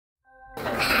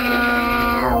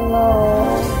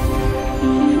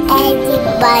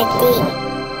party.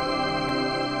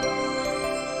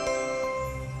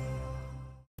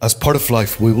 As part of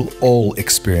life, we will all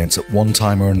experience at one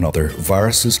time or another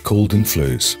viruses, cold and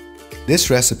flus. This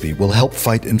recipe will help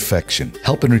fight infection,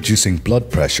 help in reducing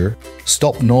blood pressure,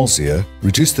 stop nausea,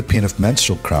 reduce the pain of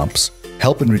menstrual cramps,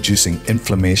 help in reducing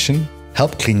inflammation,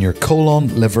 help clean your colon,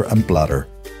 liver and bladder,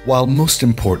 while most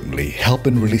importantly help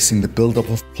in releasing the buildup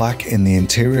of plaque in the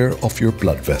interior of your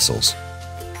blood vessels,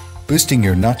 boosting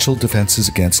your natural defences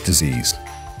against disease.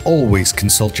 Always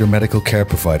consult your medical care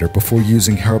provider before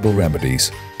using herbal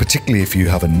remedies, particularly if you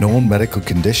have a known medical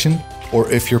condition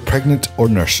or if you're pregnant or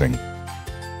nursing.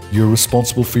 You're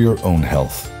responsible for your own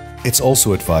health. It's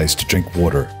also advised to drink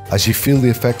water as you feel the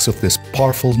effects of this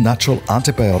powerful natural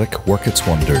antibiotic work its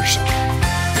wonders.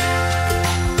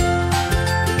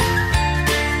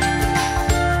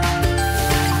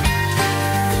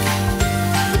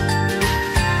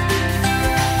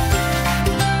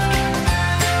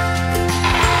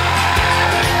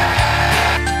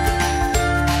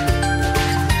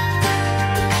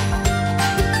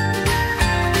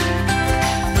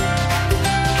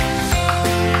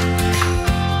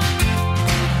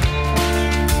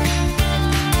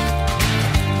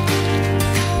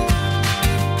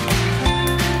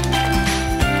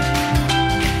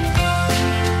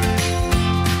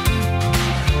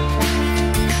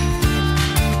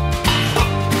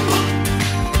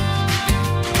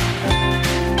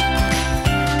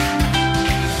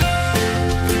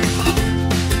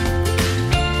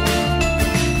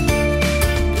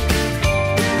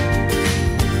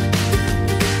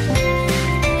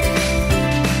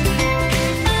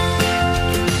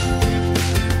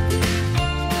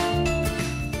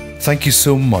 Thank you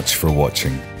so much for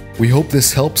watching. We hope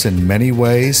this helps in many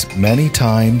ways, many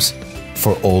times,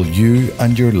 for all you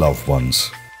and your loved ones.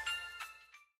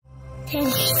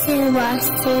 Thanks for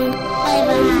watching. Bye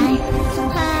bye.